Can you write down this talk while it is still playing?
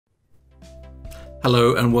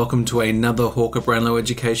Hello and welcome to another Hawker Brownlow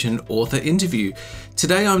Education author interview.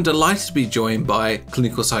 Today I'm delighted to be joined by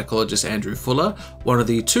clinical psychologist Andrew Fuller, one of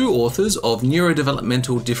the two authors of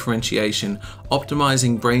Neurodevelopmental Differentiation,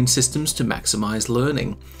 Optimizing Brain Systems to Maximize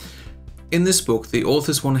Learning. In this book, the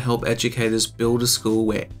authors want to help educators build a school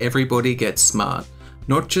where everybody gets smart,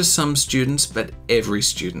 not just some students, but every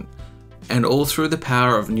student, and all through the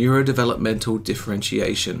power of neurodevelopmental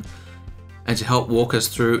differentiation. And to help walk us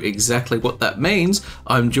through exactly what that means,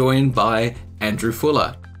 I'm joined by Andrew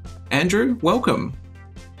Fuller. Andrew, welcome.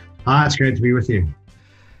 Hi, it's great to be with you.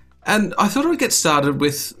 And I thought I'd get started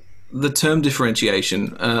with the term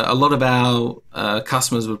differentiation. A lot of our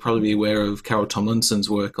customers would probably be aware of Carol Tomlinson's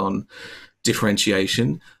work on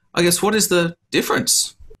differentiation. I guess, what is the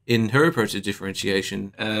difference in her approach to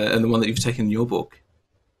differentiation and the one that you've taken in your book?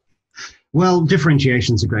 Well,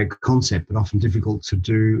 differentiation is a great concept, but often difficult to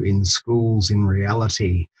do in schools in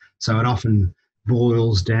reality. So it often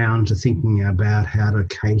boils down to thinking about how to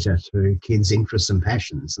cater to kids' interests and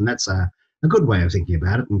passions. And that's a good way of thinking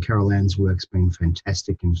about it. And Carol Ann's work's been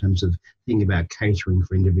fantastic in terms of thinking about catering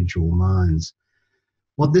for individual minds.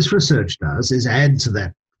 What this research does is add to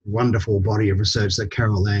that wonderful body of research that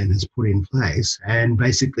Carol Ann has put in place and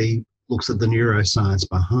basically looks at the neuroscience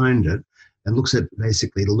behind it and looks at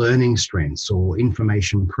basically learning strengths or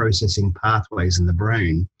information processing pathways in the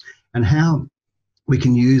brain and how we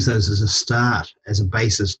can use those as a start, as a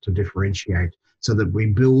basis to differentiate so that we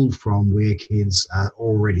build from where kids are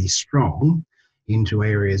already strong into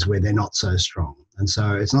areas where they're not so strong. And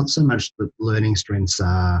so it's not so much that learning strengths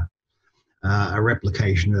are a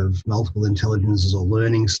replication of multiple intelligences or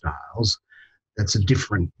learning styles. That's a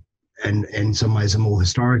different and in some ways a more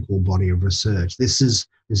historical body of research. This is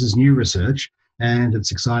new research and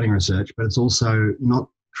it's exciting research, but it's also not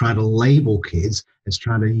trying to label kids. It's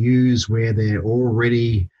trying to use where they're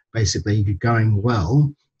already basically going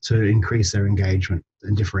well to increase their engagement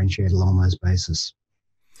and differentiate along that basis.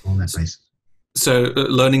 So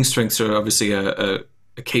learning strengths are obviously a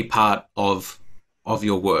key part of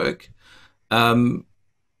your work. So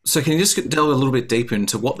can you just delve a little bit deeper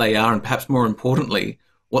into what they are and perhaps more importantly,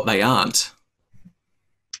 what they aren't?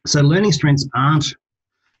 So learning strengths aren't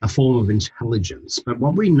a form of intelligence, but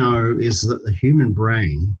what we know is that the human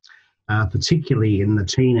brain, particularly in the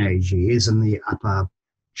teenage years and the upper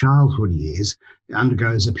childhood years,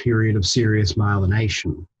 undergoes a period of serious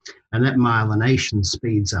myelination. And that myelination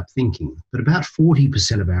speeds up thinking. But about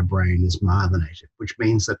 40% of our brain is myelinated, which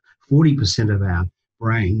means that 40% of our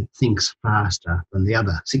brain thinks faster than the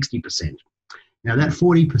other 60%. Now that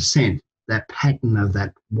 40%, that pattern of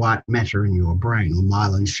that white matter in your brain or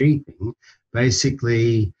myelin sheathing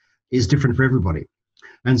basically is different for everybody.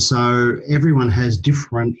 And so everyone has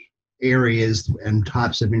different areas and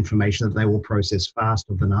types of information that they will process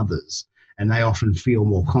faster than others. And they often feel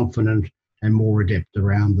more confident and more adept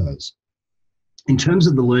around those. In terms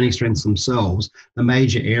of the learning strengths themselves, the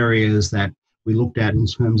major areas that we looked at in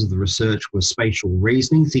terms of the research were spatial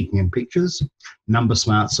reasoning, thinking in pictures, number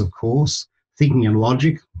smarts, of course, thinking and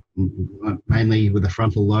logic, mainly with the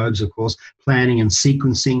frontal lobes, of course, planning and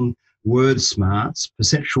sequencing, word smarts,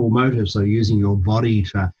 perceptual motor, so using your body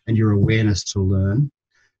and your awareness to learn,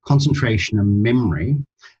 concentration and memory,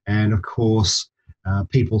 and of course,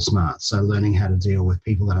 people smarts, so learning how to deal with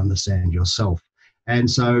people that understand yourself. And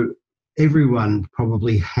so everyone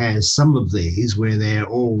probably has some of these where they're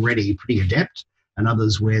already pretty adept and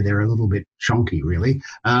others where they're a little bit chonky, really,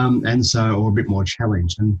 or a bit more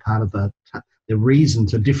challenged. And part of the reason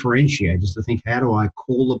to differentiate is to think, how do I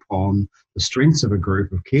call upon the strengths of a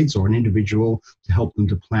group of kids or an individual to help them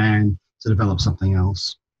to plan to develop something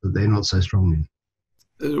else that they're not so strong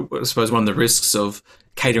in? I suppose one of the risks of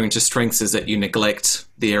catering to strengths is that you neglect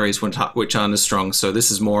the areas which aren't as strong. So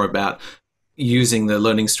this is more about using the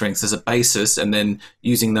learning strengths as a basis and then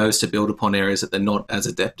using those to build upon areas that they're not as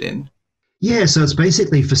adept in. Yeah, so it's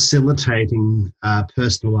basically facilitating a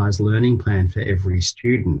personalised learning plan for every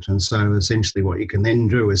student. And so essentially what you can then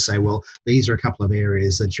do is say, well, these are a couple of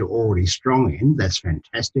areas that you're already strong in. That's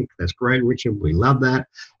fantastic. That's great, Richard. We love that.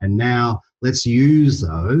 And now let's use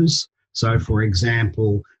those. So, for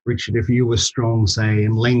example, Richard, if you were strong, say,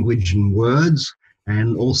 in language and words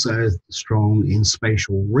and also strong in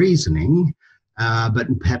spatial reasoning, but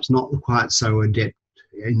perhaps not quite so adept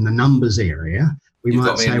in the numbers area, we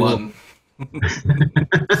might say, well,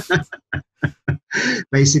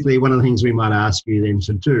 basically, one of the things we might ask you then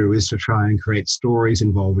to do is to try and create stories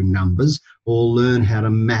involving numbers or learn how to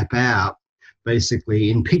map out basically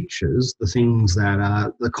in pictures the things that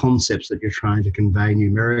are the concepts that you're trying to convey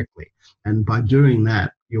numerically. And by doing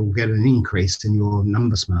that, you'll get an increase in your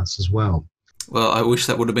number smarts as well. Well, I wish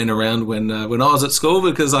that would have been around when I was at school,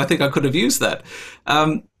 because I think I could have used that.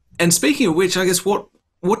 And speaking of which, I guess what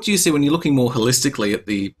do you see when you're looking more holistically at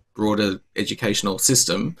the broader educational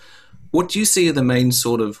system? What do you see are the main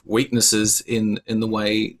sort of weaknesses in the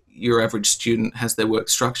way your average student has their work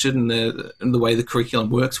structured, and the way the curriculum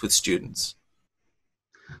works with students?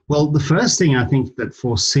 Well, the first thing, I think that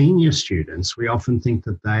for senior students, we often think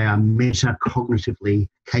that they are metacognitively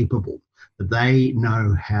capable, that they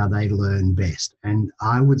know how they learn best. And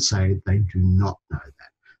I would say they do not know that.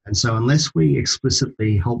 And so unless we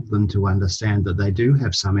explicitly help them to understand that they do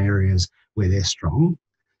have some areas where they're strong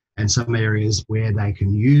and some areas where they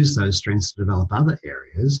can use those strengths to develop other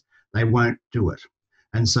areas, they won't do it.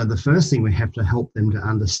 And so the first thing we have to help them to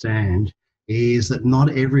understand is that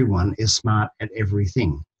not everyone is smart at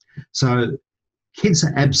everything. So kids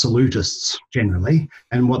are absolutists generally,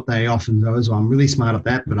 and what they often do is, well, I'm really smart at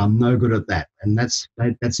that, but I'm no good at that. And that's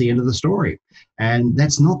the end of the story. And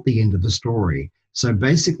that's not the end of the story. So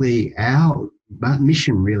basically our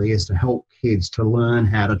mission really is to help kids to learn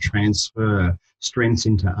how to transfer strengths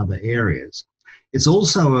into other areas. It's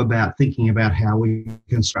also about thinking about how we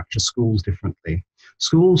can structure schools differently.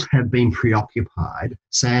 Schools have been preoccupied,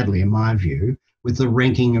 sadly, in my view, with the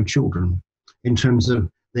ranking of children in terms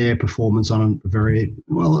of their performance on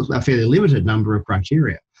a fairly limited number of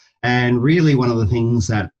criteria. And really one of the things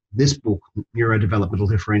that this book, Neurodevelopmental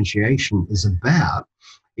Differentiation, is about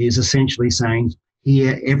is essentially saying,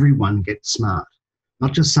 here, everyone gets smart.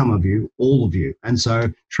 Not just some of you, all of you. And so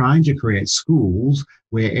trying to create schools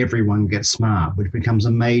where everyone gets smart, which becomes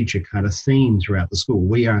a major kind of theme throughout the school.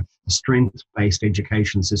 We are a strength-based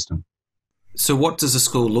education system. So what does a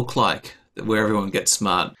school look like where everyone gets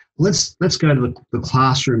smart? Let's go to the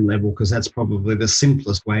classroom level, because that's probably the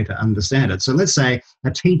simplest way to understand it. So let's say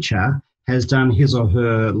a teacher has done his or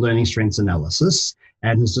her learning strengths analysis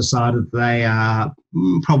and has decided they are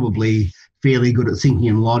probably fairly good at thinking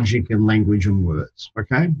in logic and language and words,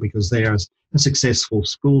 okay? Because they're a successful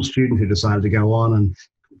school student who decided to go on and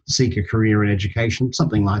seek a career in education.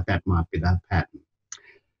 Something like that might be that pattern.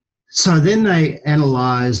 So then they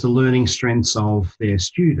analyse the learning strengths of their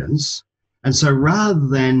students. And so rather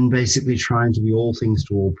than basically trying to be all things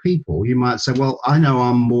to all people, you might say, well, I know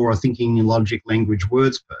I'm more a thinking in logic, language,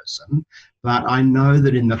 words person, but I know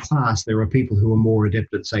that in the class there are people who are more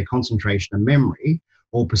adept at, say, concentration and memory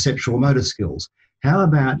or perceptual motor skills. How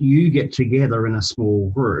about you get together in a small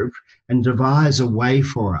group and devise a way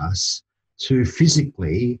for us to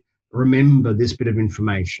physically remember this bit of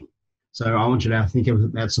information? So I want you to think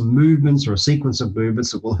about some movements or a sequence of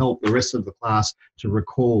movements that will help the rest of the class to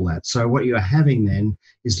recall that. So what you're having then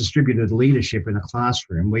is distributed leadership in a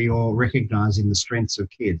classroom where you're recognizing the strengths of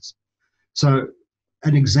kids. So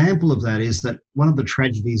an example of that is that one of the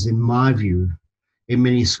tragedies, in my view, in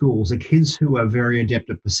many schools, are kids who are very adept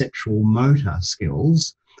at perceptual motor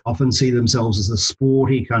skills often see themselves as the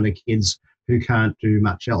sporty kind of kids who can't do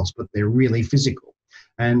much else, but they're really physical.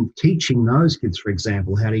 And teaching those kids, for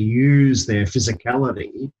example, how to use their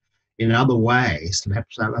physicality in other ways to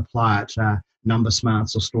perhaps apply it to number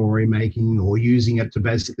smarts or story making, or using it to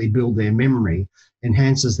basically build their memory,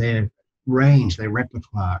 enhances their range, their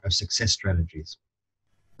repertoire of success strategies.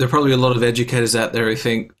 There are probably a lot of educators out there who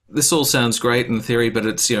think this all sounds great in theory, but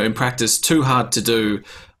it's, in practice too hard to do.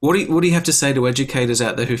 What do you have to say to educators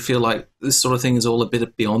out there who feel like this sort of thing is all a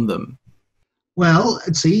bit beyond them? Well,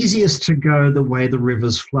 it's easiest to go the way the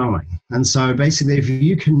river's flowing. And so basically, if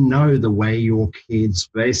you can know the way your kids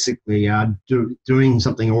basically are doing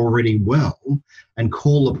something already well and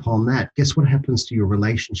call upon that, guess what happens to your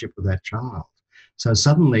relationship with that child? So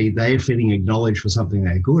suddenly they're feeling acknowledged for something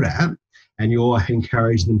they're good at, and you're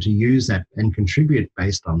encouraging them to use that and contribute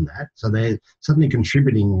based on that. So they're suddenly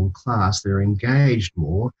contributing in class, they're engaged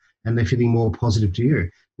more, and they're feeling more positive to you.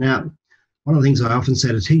 Now, one of the things I often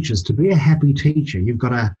say to teachers, to be a happy teacher, you've got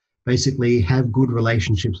to basically have good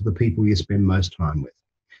relationships with the people you spend most time with.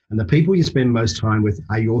 And the people you spend most time with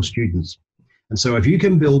are your students. And so if you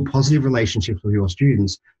can build positive relationships with your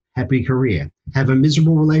students, happy career. Have a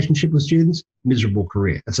miserable relationship with students, miserable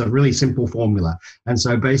career. It's a really simple formula. And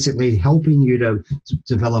so basically helping you to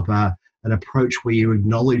develop an approach where you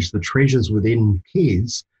acknowledge the treasures within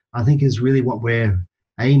kids, I think is really what we're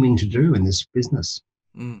aiming to do in this business.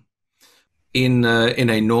 Mm. In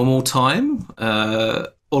a normal time,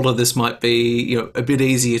 all of this might be a bit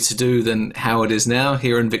easier to do than how it is now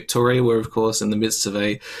here in Victoria. We're of course in the midst of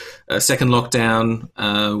a second lockdown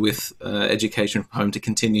with education from home to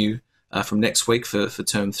continue from next week for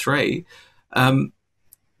term 3. Do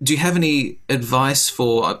you have any advice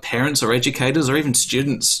for parents or educators or even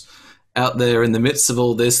students out there in the midst of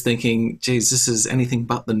all this thinking, geez, this is anything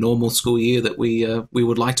but the normal school year that we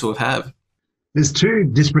would like to have? There's two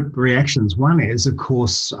disparate reactions. One is, of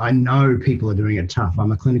course, I know people are doing it tough.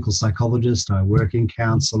 I'm a clinical psychologist, I work in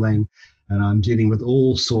counselling, and I'm dealing with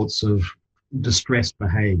all sorts of distressed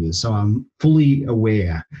behaviours. So I'm fully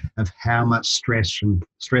aware of how much stress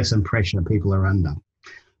and pressure people are under.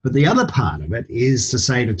 But the other part of it is to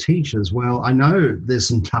say to teachers, well, I know there's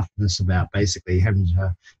some toughness about basically having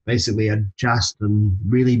to basically adjust and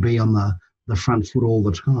really be on the front foot all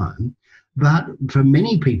the time. But for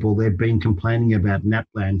many people, they've been complaining about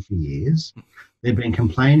NAPLAN for years. They've been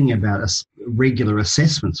complaining about regular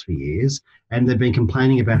assessments for years. And they've been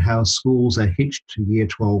complaining about how schools are hitched to year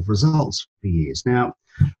 12 results for years. Now,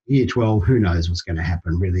 year 12, who knows what's going to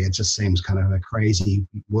happen, really. It just seems kind of a crazy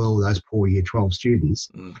world, those poor year 12 students.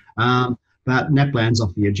 But NAPLAN's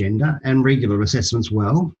off the agenda and regular assessments,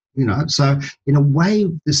 well, so in a way,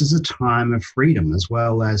 this is a time of freedom as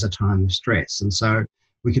well as a time of stress. And so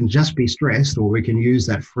we can just be stressed, or we can use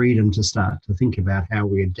that freedom to start to think about how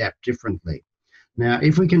we adapt differently. Now,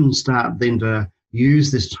 if we can start then to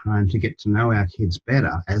use this time to get to know our kids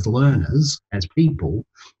better as learners, as people,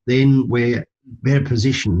 then we're better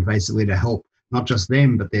positioned basically to help not just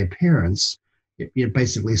them, but their parents,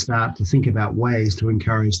 basically start to think about ways to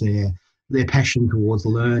encourage their passion towards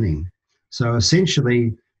learning. So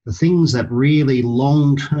essentially, the things that really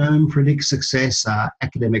long-term predict success are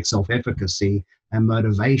academic self-efficacy and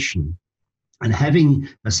motivation. And having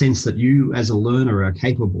a sense that you as a learner are a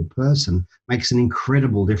capable person makes an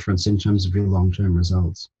incredible difference in terms of your long-term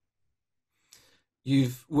results.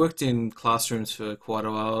 You've worked in classrooms for quite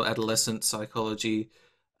a while, adolescent psychology.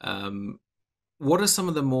 What are some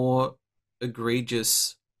of the more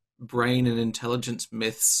egregious brain and intelligence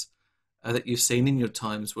myths that you've seen in your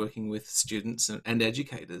times working with students and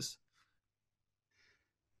educators?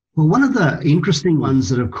 Well, one of the interesting ones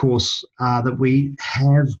that, of course, are that we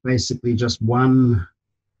have basically just one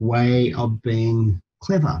way of being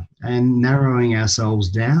clever and narrowing ourselves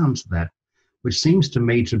down to that, which seems to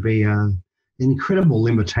me to be an incredible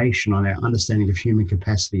limitation on our understanding of human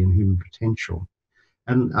capacity and human potential.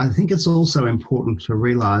 And I think it's also important to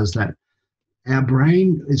realise that our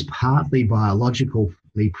brain is partly biologically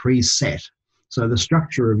preset. So the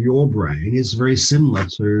structure of your brain is very similar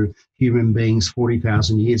to human beings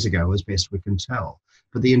 40,000 years ago, as best we can tell.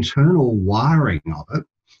 But the internal wiring of it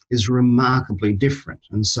is remarkably different.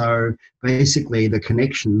 And so basically the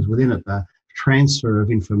connections within it, the transfer of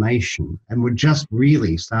information, and we're just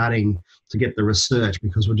really starting to get the research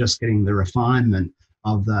because we're just getting the refinement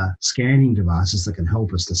of the scanning devices that can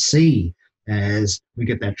help us to see as we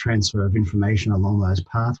get that transfer of information along those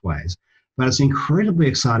pathways. But it's an incredibly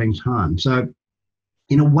exciting time. So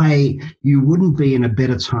in a way, you wouldn't be in a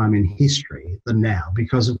better time in history than now,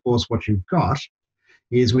 because of course what you've got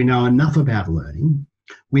is we know enough about learning.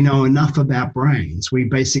 We know enough about brains. We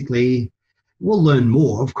basically will learn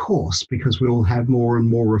more, of course, because we'll have more and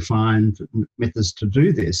more refined methods to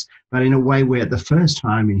do this. But in a way, we're at the first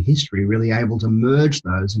time in history really able to merge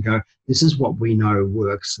those and go, this is what we know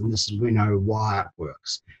works and this is we know why it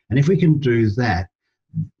works. And if we can do that,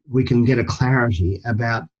 we can get a clarity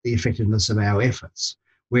about the effectiveness of our efforts.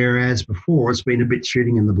 Whereas before, it's been a bit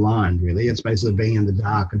shooting in the blind, really. It's basically being in the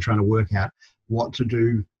dark and trying to work out what to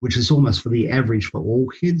do, which is almost for the average for all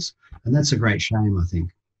kids. And that's a great shame, I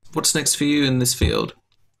think. What's next for you in this field?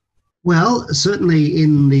 Well, certainly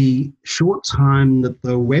in the short time that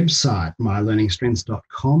the website,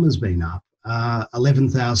 mylearningstrengths.com, has been up,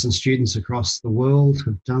 11,000 students across the world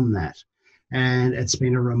have done that. And it's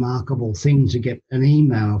been a remarkable thing to get an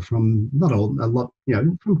email from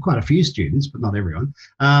from quite a few students, but not everyone.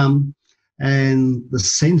 And the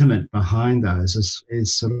sentiment behind those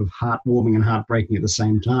is sort of heartwarming and heartbreaking at the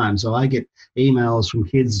same time. So I get emails from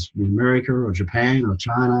kids in America or Japan or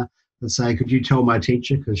China that say, could you tell my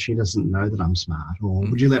teacher because she doesn't know that I'm smart? Or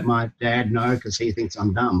would you let my dad know because he thinks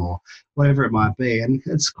I'm dumb? Or whatever it might be. And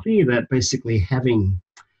it's clear that basically having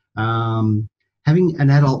an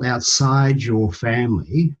adult outside your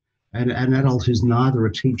family, and an adult who's neither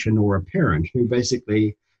a teacher nor a parent, who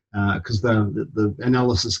basically, because the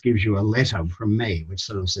analysis gives you a letter from me, which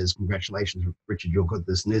sort of says, congratulations, Richard, you're good at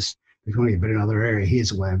this and this. If you want to get better in another area,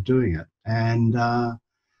 here's a way of doing it. And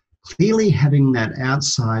clearly having that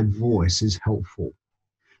outside voice is helpful.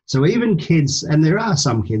 So even kids, and there are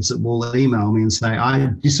some kids that will email me and say, I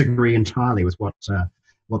disagree entirely with what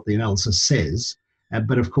the analysis says.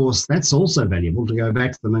 But of course, that's also valuable to go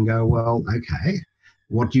back to them and go, well, okay,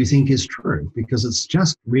 what do you think is true? Because it's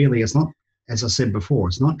just really, it's not, as I said before,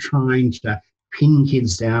 it's not trying to pin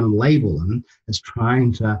kids down and label them. It's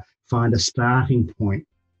trying to find a starting point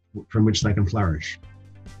from which they can flourish.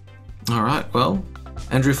 All right. Well,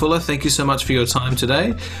 Andrew Fuller, thank you so much for your time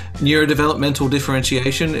today. Neurodevelopmental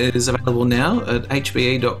Differentiation is available now at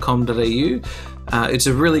hbe.com.au. It's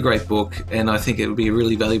a really great book, and I think it would be a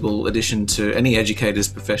really valuable addition to any educator's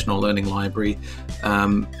professional learning library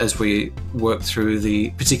as we work through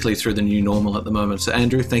particularly through the new normal at the moment. So,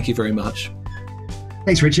 Andrew, thank you very much.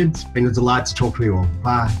 Thanks, Richard. It's been a delight to talk to you all.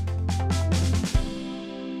 Bye.